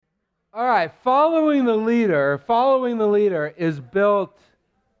All right, following the leader is built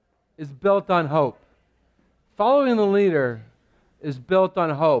on hope. Following the leader is built on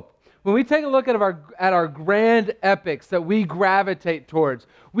hope. When we take a look at our grand epics that we gravitate towards,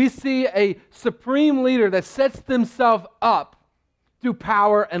 we see a supreme leader that sets themselves up through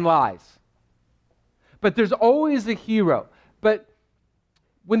power and lies. But there's always a hero. But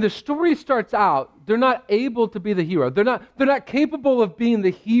when the story starts out, they're not able to be the hero. They're not capable of being the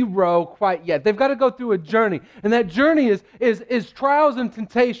hero quite yet. They've got to go through a journey. And that journey is trials and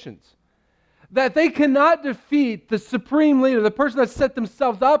temptations. That they cannot defeat the supreme leader, the person that set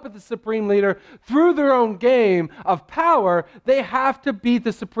themselves up as the supreme leader through their own game of power. They have to beat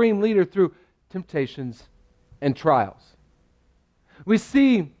the supreme leader through temptations and trials. We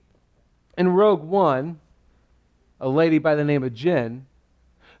see in Rogue One a lady by the name of Jen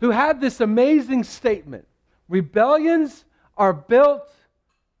who had this amazing statement: rebellions are built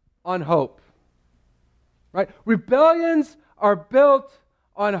on hope. Right? Rebellions are built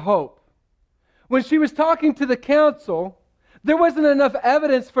on hope. When she was talking to the council, there wasn't enough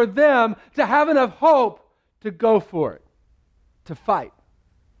evidence for them to have enough hope to go for it, to fight.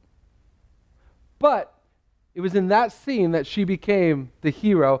 But it was in that scene that she became the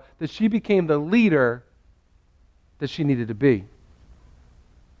hero, that she became the leader that she needed to be.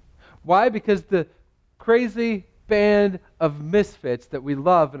 Why? Because the crazy band of misfits that we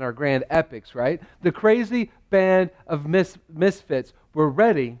love in our grand epics, right? The crazy band of misfits were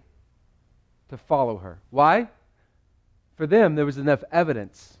ready to follow her. Why? For them, there was enough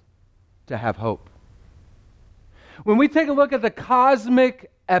evidence to have hope. When we take a look at the cosmic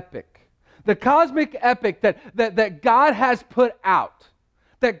epic that God has put out,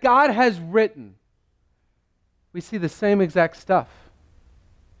 that God has written, we see the same exact stuff.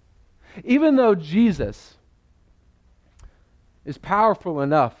 Even though Jesus is powerful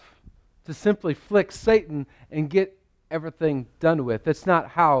enough to simply flick Satan and get everything done with, that's not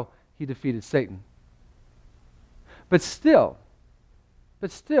how he defeated Satan. But still,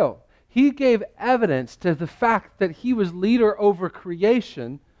 he gave evidence to the fact that he was leader over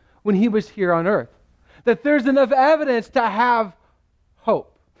creation when he was here on earth. That there's enough evidence to have hope.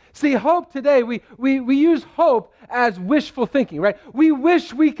 See, hope today, we use hope as wishful thinking, right? We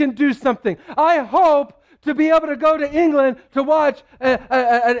wish we can do something. I hope to be able to go to England to watch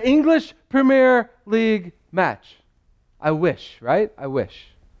an English Premier League match. I wish, right? I wish.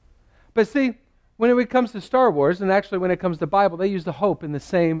 But see, when it comes to Star Wars, and actually when it comes to the Bible, they use the hope in the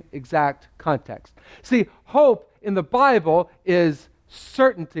same exact context. See, hope in the Bible is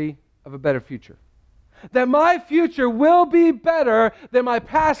certainty of a better future. That my future will be better than my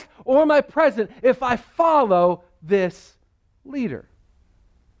past or my present if I follow this leader.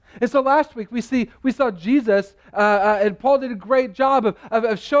 And so last week we saw Jesus, and Paul did a great job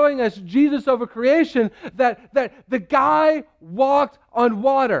of showing us Jesus over creation, that the guy walked on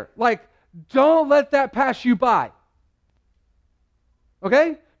water. Like, don't let that pass you by.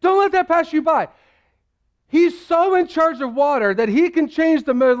 Okay? Don't let that pass you by. He's so in charge of water that he can change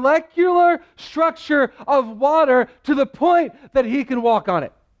the molecular structure of water to the point that he can walk on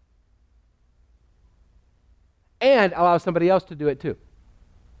it. And allow somebody else to do it too.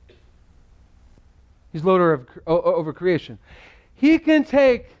 He's Lord over creation. He can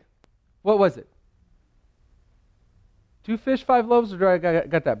take, what was it? 2 fish, 5 loaves, or do I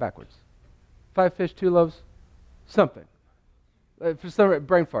got that backwards? 5 fish, 2 loaves? Something. For some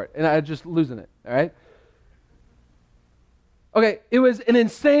brain fart, and I'm just losing it, all right? Okay, it was an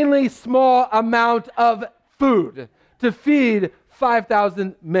insanely small amount of food to feed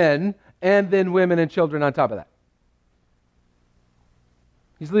 5,000 men and then women and children on top of that.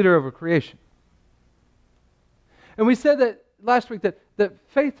 He's leader over creation. And we said that last week that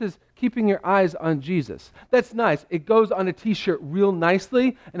faith is keeping your eyes on Jesus. That's nice. It goes on a t-shirt real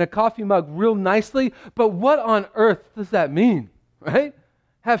nicely and a coffee mug real nicely, but what on earth does that mean, right?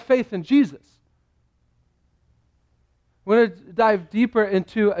 Have faith in Jesus. We're going to dive deeper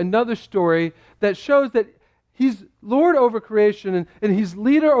into another story that shows that he's Lord over creation and he's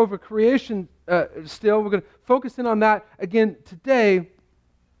leader over creation still. We're going to focus in on that again today.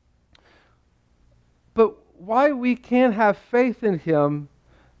 But why we can have faith in him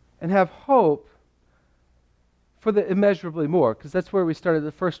and have hope for the immeasurably more, because that's where we started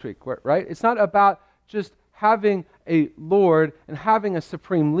the first week, right? It's not about just having a Lord and having a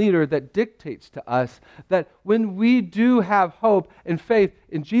supreme leader that dictates to us, that when we do have hope and faith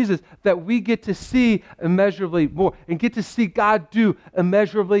in Jesus, that we get to see immeasurably more and get to see God do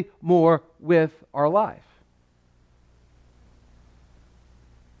immeasurably more with our life.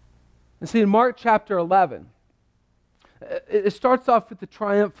 And see, in Mark chapter 11, it starts off with the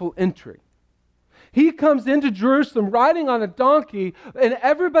triumphal entry. He comes into Jerusalem riding on a donkey, and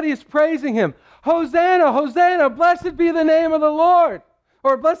everybody is praising him. Hosanna, Hosanna, blessed be the name of the Lord.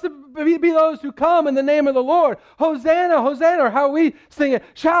 Or blessed be those who come in the name of the Lord. Hosanna, Hosanna, or how we sing it.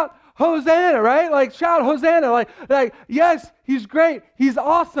 Shout Hosanna, right? Like shout Hosanna. Like yes, he's great. He's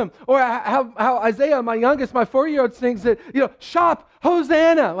awesome. Or how Isaiah, my youngest, my 4-year-old sings it, shop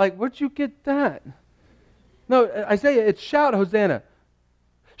Hosanna. Like, where'd you get that? No, Isaiah, it's shout Hosanna.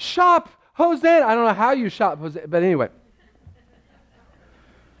 Shop Hosanna. I don't know how you shop Hosanna, but anyway.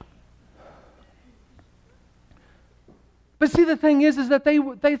 But see, the thing is that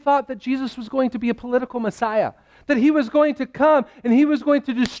they thought that Jesus was going to be a political Messiah, that he was going to come and he was going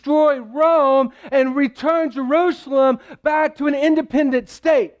to destroy Rome and return Jerusalem back to an independent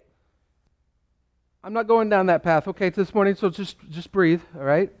state. I'm not going down that path, okay, this morning, so just breathe, all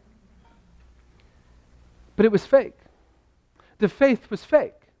right? But it was fake. The faith was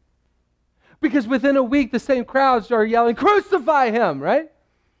fake. Because within a week, the same crowds are yelling, "Crucify him," right?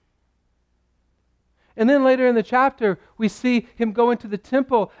 And then later in the chapter, we see him go into the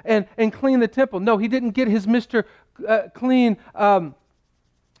temple and clean the temple. No, he didn't get his Mr. Clean,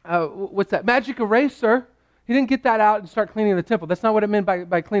 what's that, magic eraser. He didn't get that out and start cleaning the temple. That's not what it meant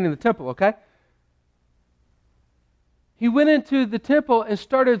by cleaning the temple, okay? He went into the temple and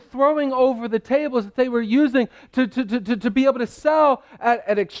started throwing over the tables that they were using to be able to sell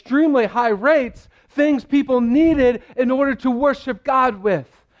at extremely high rates things people needed in order to worship God with.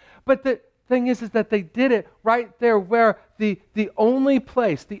 But the thing is that they did it right there where the only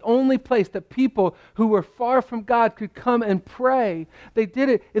place that people who were far from God could come and pray. They did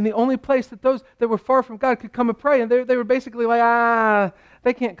it in the only place that those that were far from God could come and pray. And they were basically like,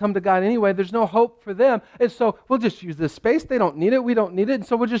 they can't come to God anyway. There's no hope for them. And so we'll just use this space. They don't need it. We don't need it. And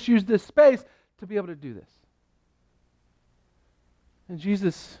so we'll just use this space to be able to do this. And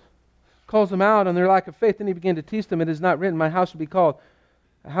Jesus calls them out on their lack of faith. Then he began to teach them, "It is not written, my house will be called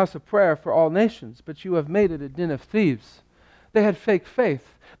a house of prayer for all nations, but you have made it a den of thieves." They had fake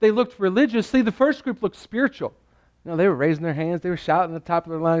faith. They looked religious. See, the first group looked spiritual. They were raising their hands. They were shouting at the top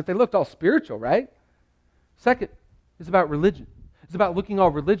of their lungs. They looked all spiritual, right? Second, it's about religion. It's about looking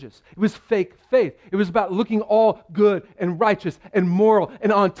all religious. It was fake faith. It was about looking all good and righteous and moral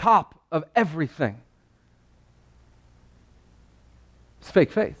and on top of everything. It's fake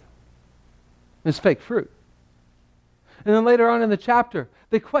faith. It's fake fruit. And then later on in the chapter,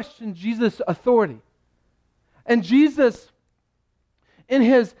 they questioned Jesus' authority. And Jesus, in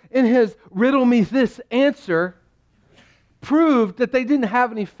his riddle me this answer, proved that they didn't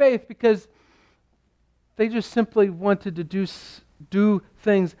have any faith because they just simply wanted to do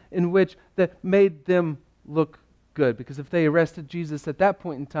things in which that made them look good. Because if they arrested Jesus at that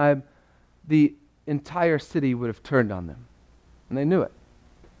point in time, the entire city would have turned on them. And they knew it.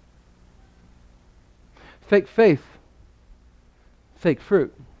 Fake faith. Fake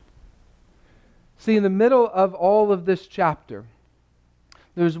fruit. See, in the middle of all of this chapter,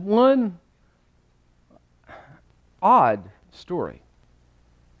 there's one odd story.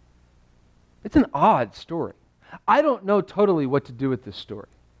 It's an odd story. I don't know totally what to do with this story.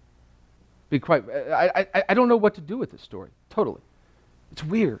 I don't know what to do with this story, totally. It's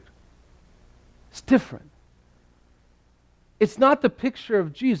weird. It's different. It's not the picture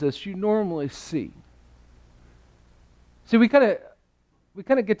of Jesus you normally see. See, we kind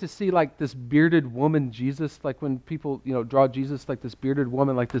of get to see like this bearded woman Jesus, like when people, draw Jesus like this bearded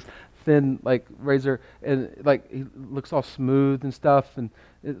woman, like this thin, like razor, and like he looks all smooth and stuff, and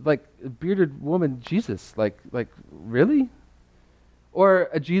like a bearded woman Jesus, like really? Or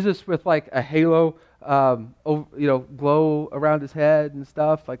a Jesus with like a halo, glow around his head and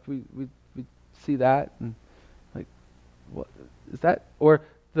stuff, like we see that, and like, what is that? Or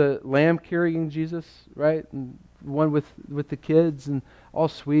the lamb carrying Jesus, right? And one with the kids and all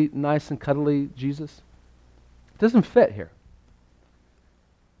sweet and nice and cuddly Jesus. It doesn't fit here.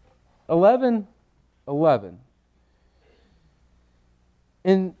 11:11.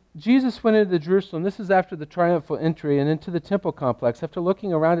 And Jesus went into Jerusalem. This is after the triumphal entry and into the temple complex. After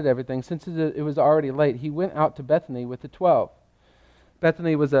looking around at everything, since it was already late, he went out to Bethany with the 12.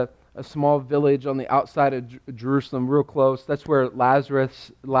 Bethany was a small village on the outside of Jerusalem, real close. That's where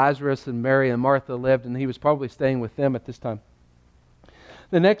Lazarus and Mary and Martha lived, and he was probably staying with them at this time.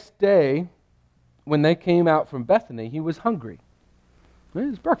 The next day, when they came out from Bethany, he was hungry. It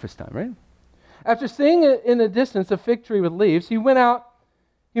was breakfast time, right? After seeing in the distance a fig tree with leaves, he went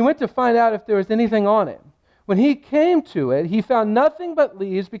to find out if there was anything on it. When he came to it, he found nothing but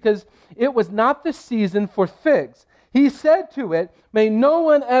leaves because it was not the season for figs. He said to it, "May no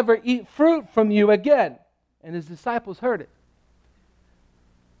one ever eat fruit from you again." And his disciples heard it.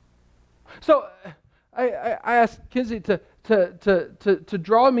 So I asked Kizzy to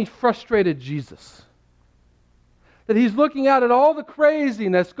draw me frustrated Jesus. That he's looking out at all the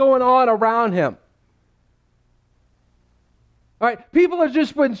craziness going on around him. All right, people are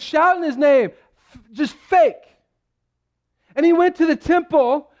just been shouting his name, just fake. And he went to the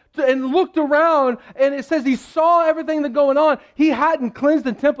temple and looked around, and it says he saw everything that's going on. He hadn't cleansed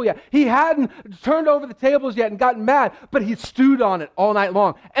the temple yet. He hadn't turned over the tables yet and gotten mad, but he stewed on it all night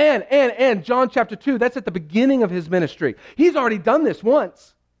long. And John chapter 2, that's at the beginning of his ministry. He's already done this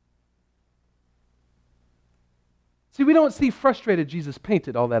once. See, we don't see frustrated Jesus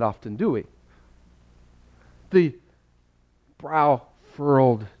painted all that often, do we? The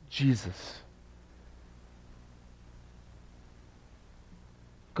brow-furrowed Jesus.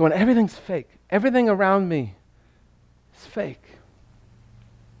 Going, everything's fake. Everything around me is fake.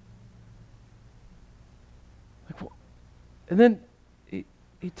 And then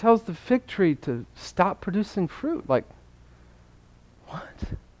he tells the fig tree to stop producing fruit. Like, what?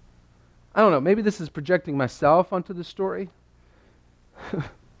 I don't know. Maybe this is projecting myself onto the story.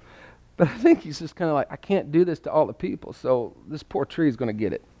 But I think he's just kind of like, I can't do this to all the people, so this poor tree is going to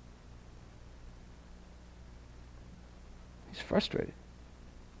get it. He's frustrated.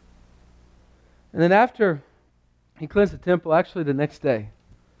 And then after he cleansed the temple, actually the next day,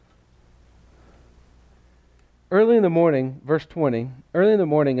 early in the morning, verse 20, early in the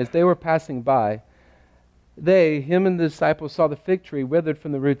morning as they were passing by, him and the disciples saw the fig tree withered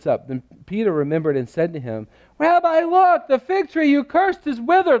from the roots up. Then Peter remembered and said to him, Rabbi, look, the fig tree you cursed is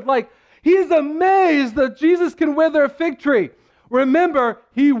withered. Like, he's amazed that Jesus can wither a fig tree. Remember,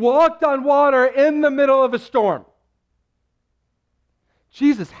 he walked on water in the middle of a storm.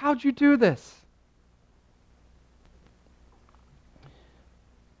 Jesus, how'd you do this?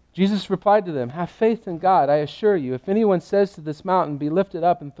 Jesus replied to them, have faith in God, I assure you. If anyone says to this mountain, be lifted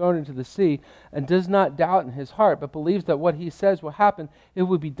up and thrown into the sea, and does not doubt in his heart, but believes that what he says will happen, it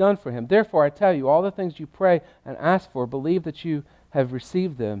will be done for him. Therefore, I tell you, all the things you pray and ask for, believe that you have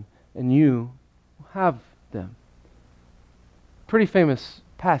received them, and you will have them. Pretty famous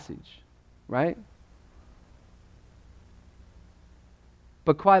passage, right?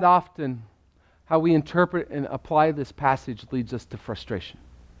 But quite often, how we interpret and apply this passage leads us to frustration.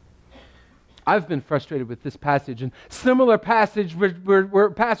 I've been frustrated with this passage and similar passages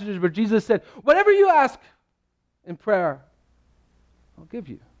where Jesus said, whatever you ask in prayer, I'll give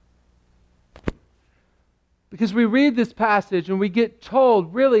you. Because we read this passage and we get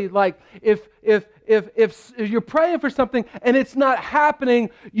told, really, like, if you're praying for something and it's not happening,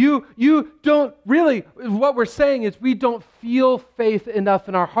 you don't really, what we're saying is we don't feel faith enough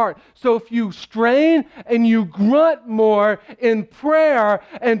in our heart. So if you strain and you grunt more in prayer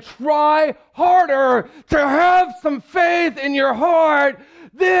and try harder to have some faith in your heart,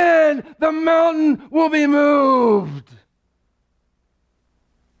 then the mountain will be moved.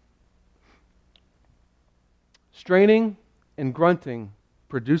 Straining and grunting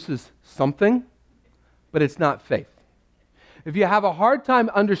produces something, but it's not faith. If you have a hard time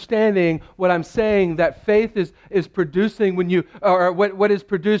understanding what I'm saying, that faith is producing when you, or what is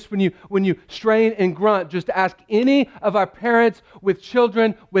produced when you strain and grunt, just ask any of our parents with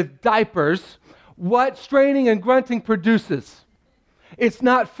children with diapers what straining and grunting produces. It's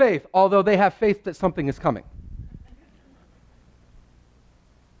not faith, although they have faith that something is coming.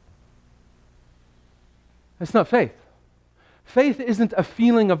 It's not faith. Faith isn't a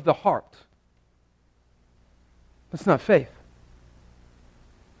feeling of the heart. That's not faith.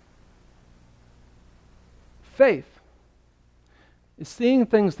 Faith is seeing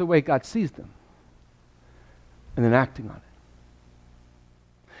things the way God sees them and then acting on it.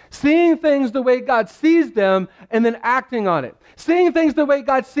 Seeing things the way God sees them and then acting on it. Seeing things the way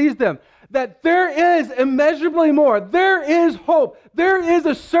God sees them. That there is immeasurably more. There is hope. There is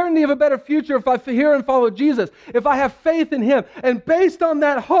a certainty of a better future if I hear and follow Jesus. If I have faith in Him. And based on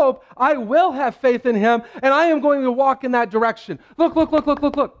that hope, I will have faith in Him and I am going to walk in that direction.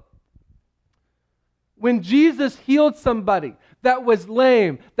 Look. When Jesus healed somebody that was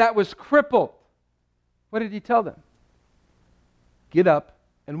lame, that was crippled, what did He tell them? Get up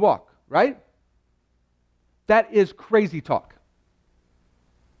and walk, right? That is crazy talk.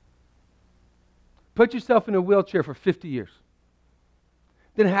 Put yourself in a wheelchair for 50 years.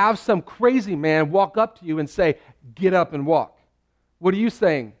 Then have some crazy man walk up to you and say, get up and walk. What are you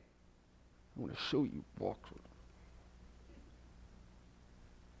saying? I want to show you walk.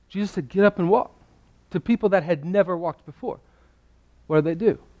 Jesus said, get up and walk. To people that had never walked before. What did they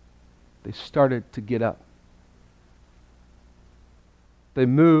do? They started to get up. They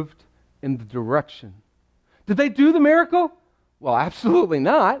moved in the direction Did they do the miracle? Well, absolutely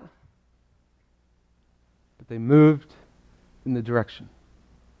not. But they moved in the direction.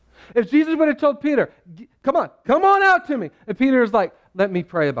 If Jesus would have told Peter, come on out to me. And Peter is like, let me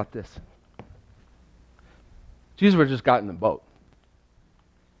pray about this. Jesus would have just got in the boat.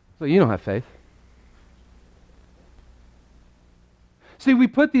 So you don't have faith. See, we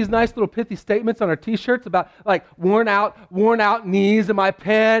put these nice little pithy statements on our t-shirts about like worn out knees in my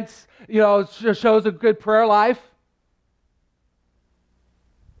pants, shows a good prayer life.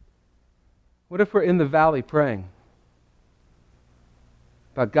 What if we're in the valley praying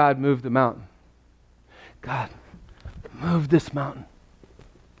about God move the mountain? God, move this mountain.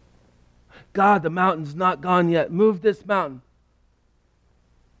 God, the mountain's not gone yet. Move this mountain.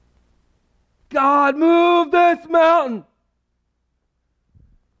 God, move this mountain.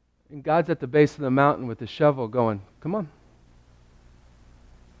 And God's at the base of the mountain with the shovel going, come on.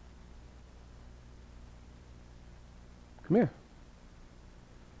 Come here.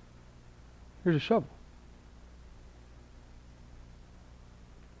 Here's a shovel.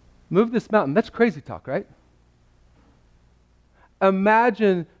 Move this mountain. That's crazy talk, right?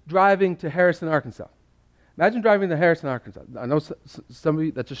 Imagine driving to Harrison, Arkansas. Imagine driving to Harrison, Arkansas. I know some of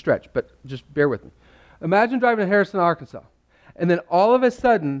you, that's a stretch, but just bear with me. Imagine driving to Harrison, Arkansas. And then all of a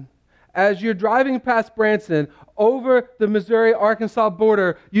sudden, as you're driving past Branson, over the Missouri-Arkansas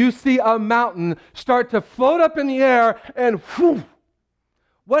border, you see a mountain start to float up in the air, and whew,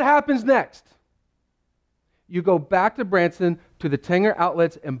 what happens next? You go back to Branson to the Tanger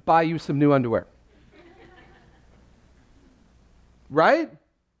outlets and buy you some new underwear. Right?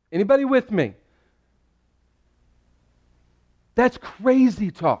 Anybody with me? That's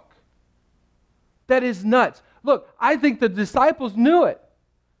crazy talk. That is nuts. Look, I think the disciples knew it.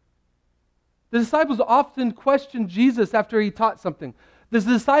 The disciples often questioned Jesus after he taught something. The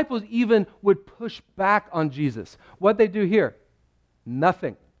disciples even would push back on Jesus. What'd they do here?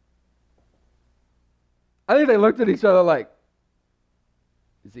 Nothing. I think they looked at each other like,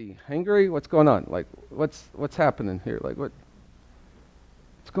 is he hangry? What's going on? Like, what's happening here? Like, what's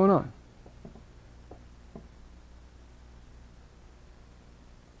going on?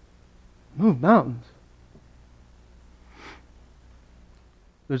 Move mountains.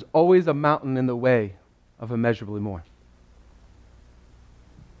 There's always a mountain in the way of immeasurably more.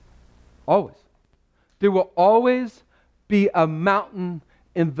 Always. There will always be a mountain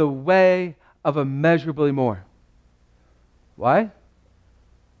in the way of immeasurably more. Why?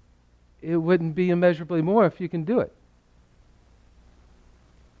 It wouldn't be immeasurably more if you can do it.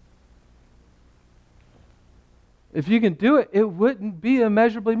 If you can do it, it wouldn't be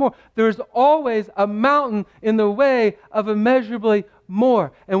immeasurably more. There's always a mountain in the way of immeasurably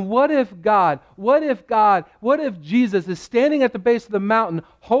more. And what if Jesus is standing at the base of the mountain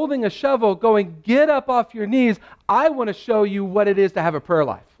holding a shovel going, get up off your knees. I want to show you what it is to have a prayer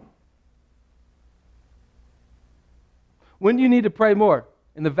life. When do you need to pray more?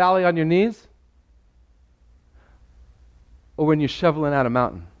 In the valley on your knees? Or when you're shoveling out a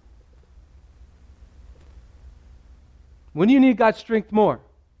mountain? When do you need God's strength more?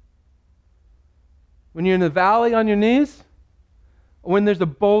 When you're in the valley on your knees? Or when there's a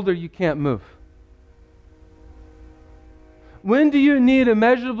boulder you can't move? When do you need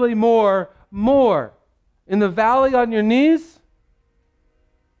immeasurably more? In the valley on your knees?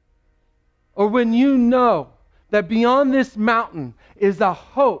 Or when you know that beyond this mountain is a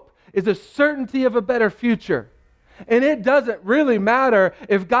hope, is a certainty of a better future. And it doesn't really matter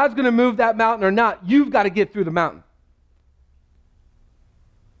if God's going to move that mountain or not. You've got to get through the mountain.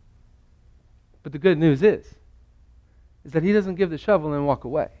 But the good news is that he doesn't give the shovel and walk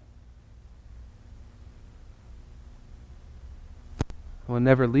away. I will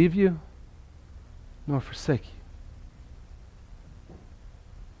never leave you nor forsake you.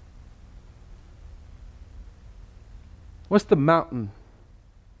 What's the mountain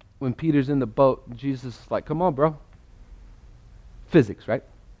when Peter's in the boat and Jesus is like, come on, bro. Physics, right?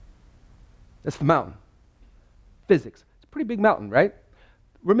 That's the mountain. Physics. It's a pretty big mountain, right?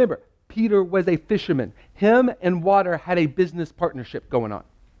 Remember, Peter was a fisherman. Him and water had a business partnership going on.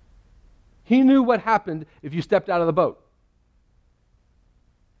 He knew what happened if you stepped out of the boat.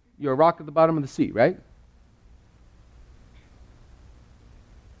 You're a rock at the bottom of the sea, right?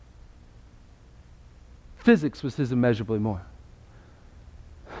 Physics was his immeasurably more.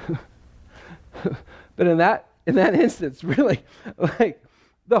 But in that instance, really, like,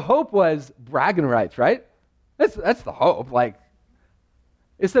 the hope was bragging rights, right? That's the hope. Like,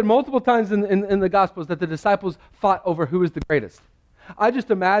 it said multiple times in the Gospels that the disciples fought over who was the greatest. I just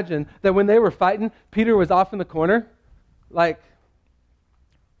imagine that when they were fighting, Peter was off in the corner, like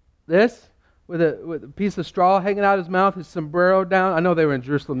this, with a piece of straw hanging out his mouth, his sombrero down. I know they were in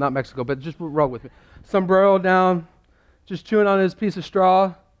Jerusalem, not Mexico, but just roll with me. Sombrero down, just chewing on his piece of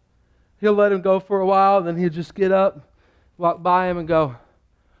straw. He'll let him go for a while, then he'll just get up, walk by him and go,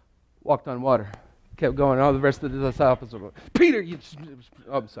 walked on water. Kept going. All the rest of the disciples were, Peter,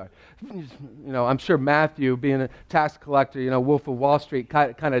 I'm sorry. I'm sure Matthew, being a tax collector, Wolf of Wall Street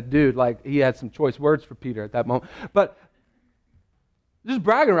kind of dude, like he had some choice words for Peter at that moment. But just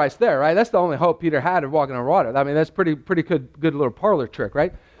bragging rights there, right? That's the only hope Peter had of walking on water. I mean, that's pretty good little parlor trick,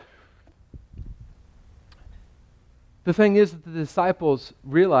 right? The thing is that the disciples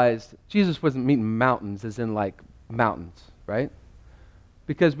realized Jesus wasn't meeting mountains as in like mountains, right?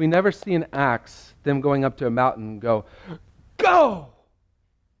 Because we never see in Acts them going up to a mountain and go, go!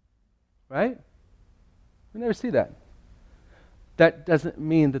 Right? We never see that. That doesn't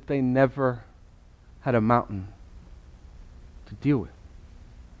mean that they never had a mountain to deal with.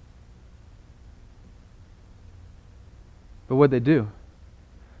 But what they do,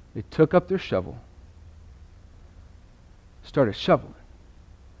 they took up their shovel, started shoveling,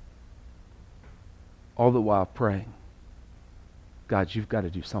 all the while praying, God, you've got to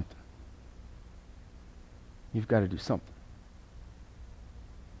do something. You've got to do something.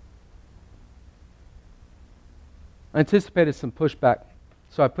 I anticipated some pushback,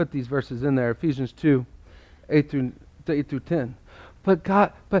 so I put these verses in there. Ephesians 2, 8 through 10. But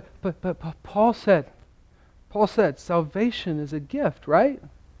Paul said, salvation is a gift, right?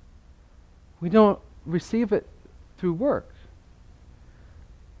 We don't receive it through work.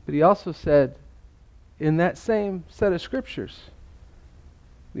 But he also said, in that same set of scriptures,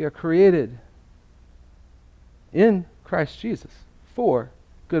 we are created in Christ Jesus for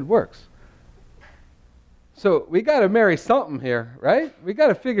good works. So we got to marry something here, right? We got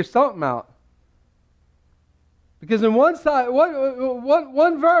to figure something out. Because in one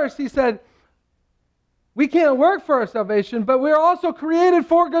verse he said, we can't work for our salvation, but we're also created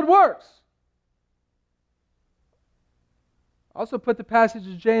for good works. Also put the passage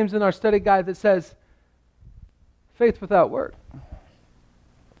of James in our study guide that says, faith without work.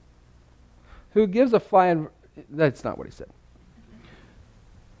 Who gives a flying... That's not what he said.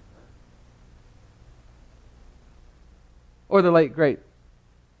 Or the late, great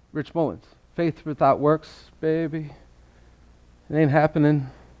Rich Mullins. Faith without works, baby. It ain't happening.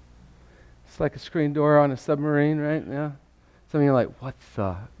 It's like a screen door on a submarine, right? Yeah. Some of you are like, what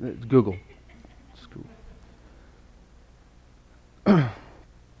the? Google. Just Google.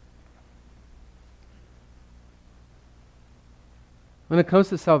 When it comes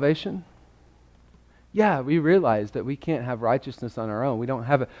to salvation, yeah, we realize that we can't have righteousness on our own. We don't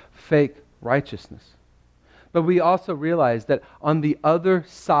have a fake righteousness. But we also realize that on the other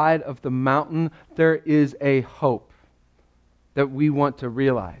side of the mountain, there is a hope that we want to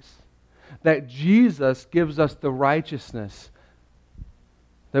realize. That Jesus gives us the righteousness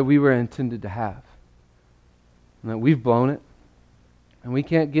that we were intended to have. And that we've blown it, and we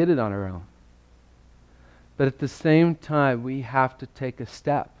can't get it on our own. But at the same time, we have to take a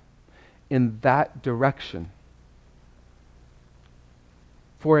step in that direction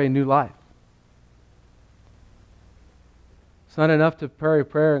for a new life. It's not enough to pray a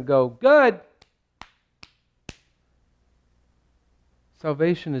prayer and go, good.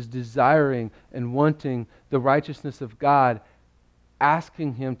 Salvation is desiring and wanting the righteousness of God,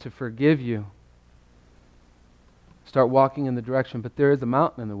 asking Him to forgive you. Start walking in the direction, but there is a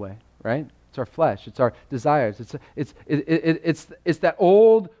mountain in the way, right? It's our flesh. It's our desires. It's that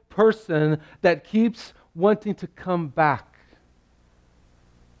old person that keeps wanting to come back.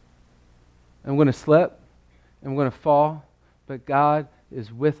 I'm going to slip. I'm going to fall. But God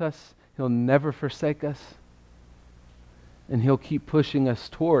is with us. He'll never forsake us. And He'll keep pushing us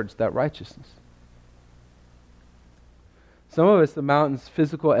towards that righteousness. Some of us, the mountain's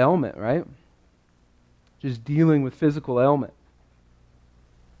physical ailment, right? Just dealing with physical ailment.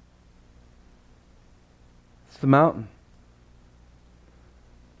 It's the mountain.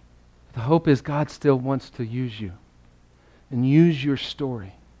 The hope is God still wants to use you and use your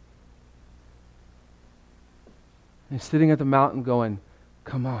story. And He's sitting at the mountain going,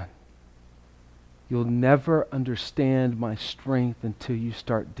 come on. You'll never understand my strength until you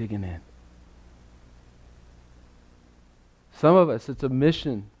start digging in. Some of us, it's a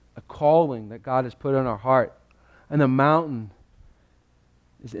mission, a calling that God has put on our heart. And the mountain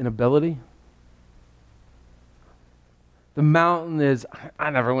is inability. The mountain is, I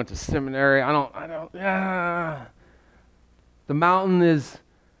never went to seminary. The mountain is,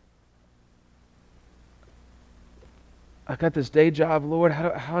 I got this day job, Lord.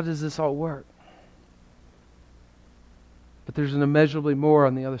 How does this all work? But there's an immeasurably more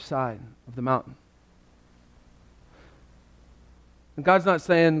on the other side of the mountain. And God's not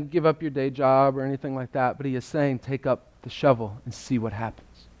saying give up your day job or anything like that, but He is saying take up the shovel and see what happens.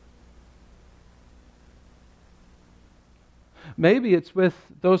 Maybe it's with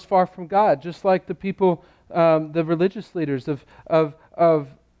those far from God, just like the people, the religious leaders of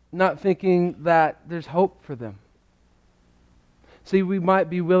not thinking that there's hope for them. See, we might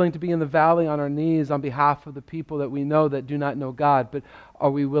be willing to be in the valley on our knees on behalf of the people that we know that do not know God, but are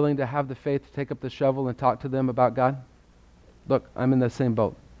we willing to have the faith to take up the shovel and talk to them about God? Look, I'm in the same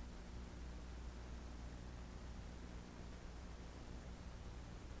boat.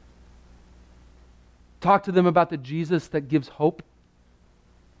 Talk to them about the Jesus that gives hope.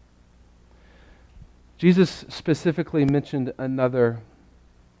 Jesus specifically mentioned another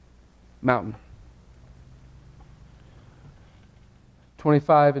mountain.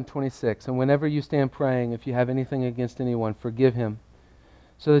 25 and 26. And whenever you stand praying, if you have anything against anyone, forgive him,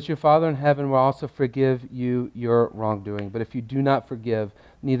 so that your Father in heaven will also forgive you your wrongdoing. But if you do not forgive,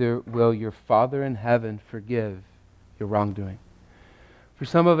 neither will your Father in heaven forgive your wrongdoing. For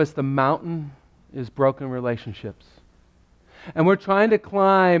some of us, the mountain is broken relationships. And we're trying to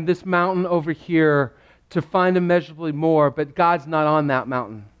climb this mountain over here to find immeasurably more, but God's not on that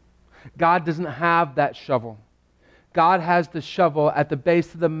mountain. God doesn't have that shovel. God has the shovel at the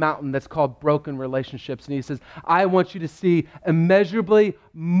base of the mountain that's called broken relationships. And He says, I want you to see immeasurably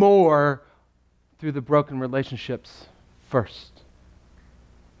more through the broken relationships first.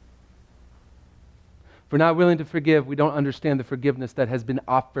 If we're not willing to forgive, we don't understand the forgiveness that has been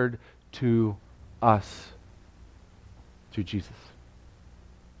offered to us through Jesus.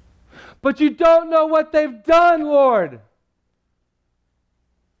 But you don't know what they've done, Lord.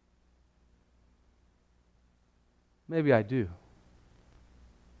 Maybe I do.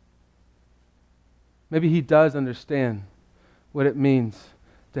 Maybe He does understand what it means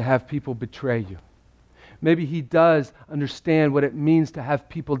to have people betray you. Maybe He does understand what it means to have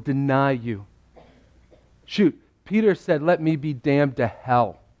people deny you. Shoot, Peter said, let me be damned to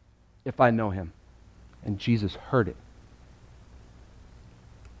hell if I know Him. And Jesus heard it.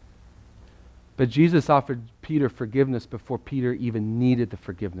 But Jesus offered Peter forgiveness before Peter even needed the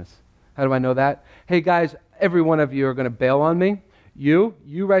forgiveness. How do I know that? Hey guys, every one of you are going to bail on me. You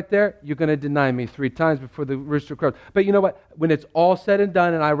right there, you're going to deny me 3 times before the rooster crows. But you know what? When it's all said and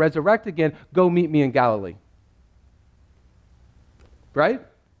done and I resurrect again, go meet me in Galilee. Right?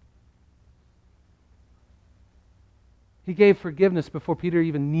 He gave forgiveness before Peter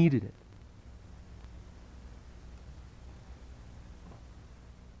even needed it.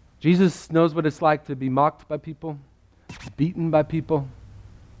 Jesus knows what it's like to be mocked by people, beaten by people,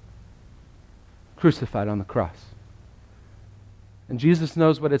 crucified on the cross. And Jesus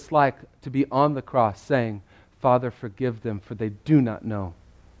knows what it's like to be on the cross saying, Father, forgive them, for they do not know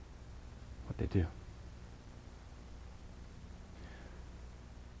what they do.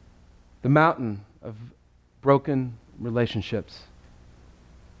 The mountain of broken relationships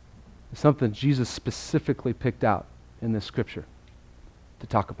is something Jesus specifically picked out in this scripture to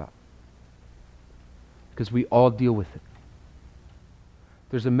talk about, because we all deal with it.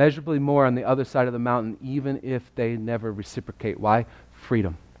 There's immeasurably more on the other side of the mountain, even if they never reciprocate. Why?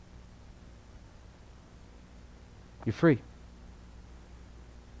 Freedom. You're free.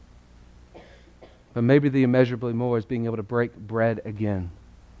 But maybe the immeasurably more is being able to break bread again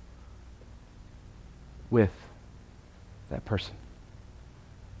with that person.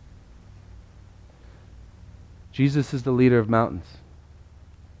 Jesus is the leader of mountains,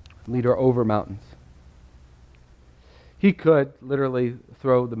 leader over mountains. He could literally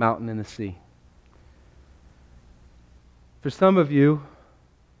throw the mountain in the sea. For some of you,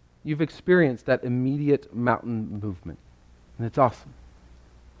 you've experienced that immediate mountain movement, and it's awesome.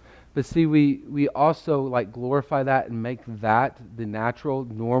 But see, we also glorify that and make that the natural,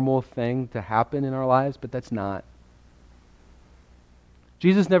 normal thing to happen in our lives, but that's not.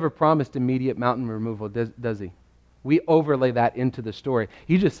 Jesus never promised immediate mountain removal, does He? We overlay that into the story.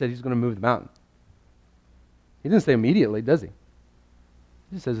 He just said He's going to move the mountain. He didn't say immediately, does He?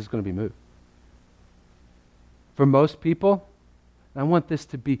 He just says it's going to be moved. For most people, I want this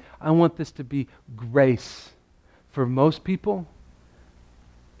to be grace. For most people,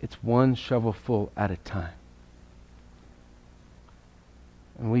 it's one shovelful at a time.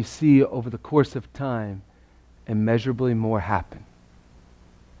 And we see over the course of time, immeasurably more happen.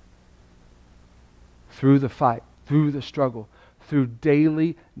 Through the fight, through the struggle, through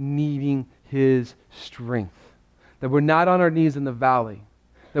daily needing His strength. That we're not on our knees in the valley,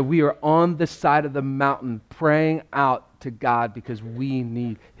 that we are on the side of the mountain praying out to God because we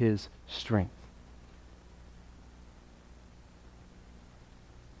need His strength.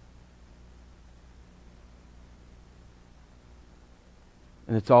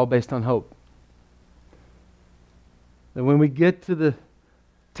 And it's all based on hope. That when we get to the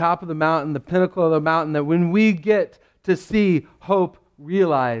top of the mountain, the pinnacle of the mountain, that when we get to see hope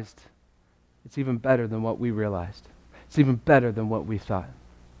realized, it's even better than what we realized. It's even better than what we thought.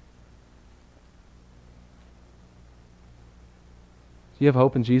 Do you have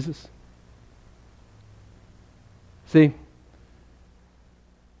hope in Jesus? See,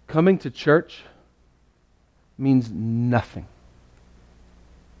 coming to church means nothing.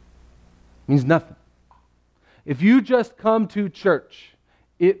 Means nothing. If you just come to church,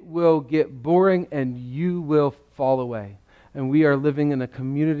 it will get boring and you will fall away. And we are living in a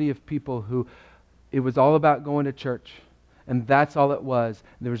community of people who it was all about going to church. And that's all it was.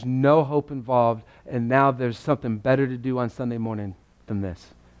 There was no hope involved. And now there's something better to do on Sunday morning than this.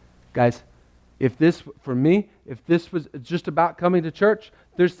 Guys, if this was just about coming to church,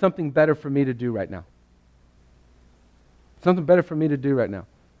 there's something better for me to do right now. Something better for me to do right now.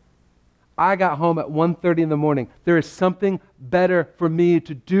 I got home at 1:30 in the morning. There is something better for me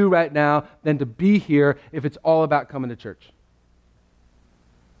to do right now than to be here if it's all about coming to church.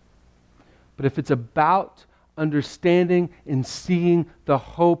 But if it's about understanding and seeing the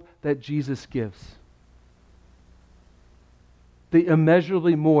hope that Jesus gives, the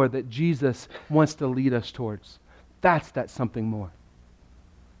immeasurably more that Jesus wants to lead us towards, that's that something more.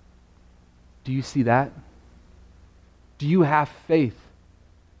 Do you see that? Do you have faith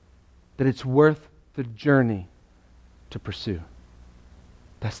that it's worth the journey to pursue?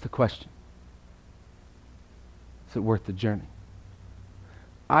 That's the question. Is it worth the journey?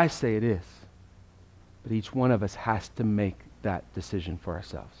 I say it is. But each one of us has to make that decision for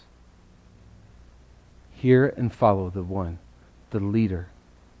ourselves. Hear and follow the one, the leader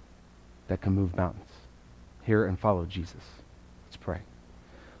that can move mountains. Hear and follow Jesus. Let's pray.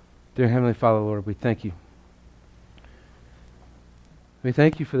 Dear Heavenly Father, Lord, we thank you. We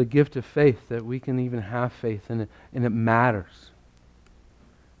thank you for the gift of faith, that we can even have faith and it matters.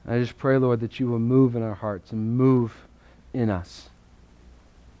 I just pray, Lord, that you will move in our hearts and move in us.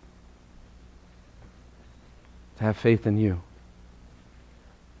 To have faith in you.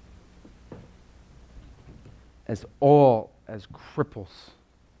 As cripples,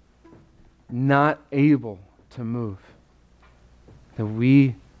 not able to move, that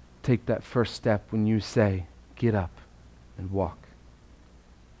we take that first step when you say, get up and walk.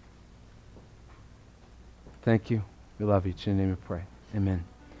 Thank you. We love you. In your name we pray. Amen.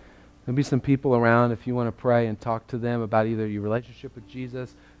 There'll be some people around if you want to pray and talk to them about either your relationship with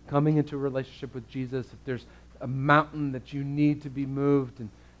Jesus, coming into a relationship with Jesus, if there's a mountain that you need to be moved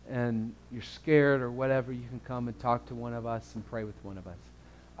and you're scared or whatever, you can come and talk to one of us and pray with one of us.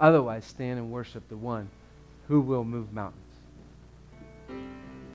 Otherwise, stand and worship the one who will move mountains.